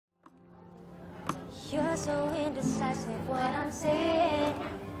You're so indecisive what I'm saying.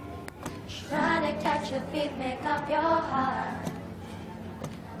 Trying to catch your beat, make up your heart.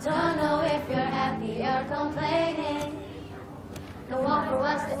 Don't know if you're happy or complaining. No one for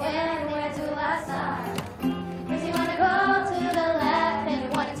what's the end, where do I start? Cause you wanna go to the left and you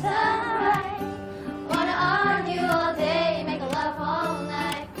wanna turn right. Wanna argue all day, make love all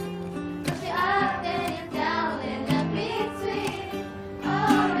night. But you're up and you're down in the between. Oh, I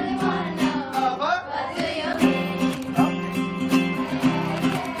really wanna know, what do you mean?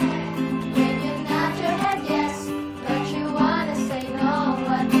 When you nod your head yes, but you wanna say no,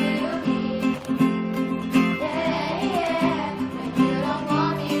 what do you mean? Yeah, yeah. When you don't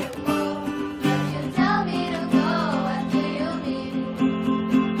want me to move, but you tell me to go, what do you mean?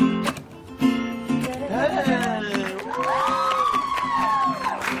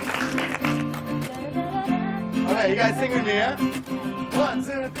 Alright, you guys sing with me, yeah? 1,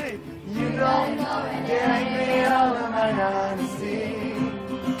 2, 3. You know, you're angry at all of my honesty.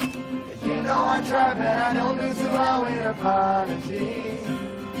 You know I try, but I don't do too well with apologies.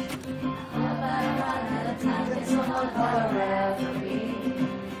 But I run out of time, there's someone for a referee.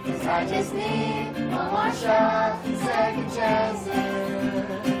 Cause I just need one more shot, second chances.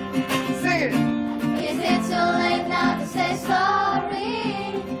 Sing it! Is it too late now to say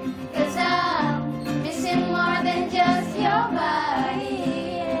sorry? Cause I'm missing more than just your body.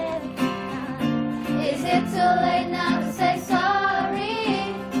 Is it too late now to say sorry?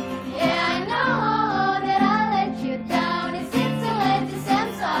 Yeah, I know that I let you down. Is it too late to say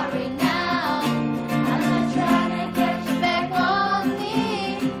I'm sorry now? I'm not trying to get you back on me.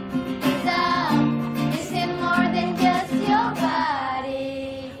 Cause I'm missing more than just your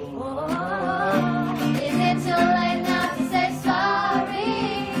body. Oh, is it too late now to say sorry?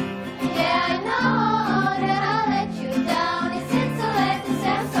 Yeah, I know that I let you down. Is it too late to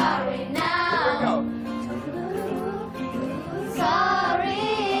say I'm sorry now? Here we go. Sorry.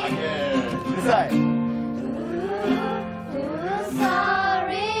 Yeah. This side.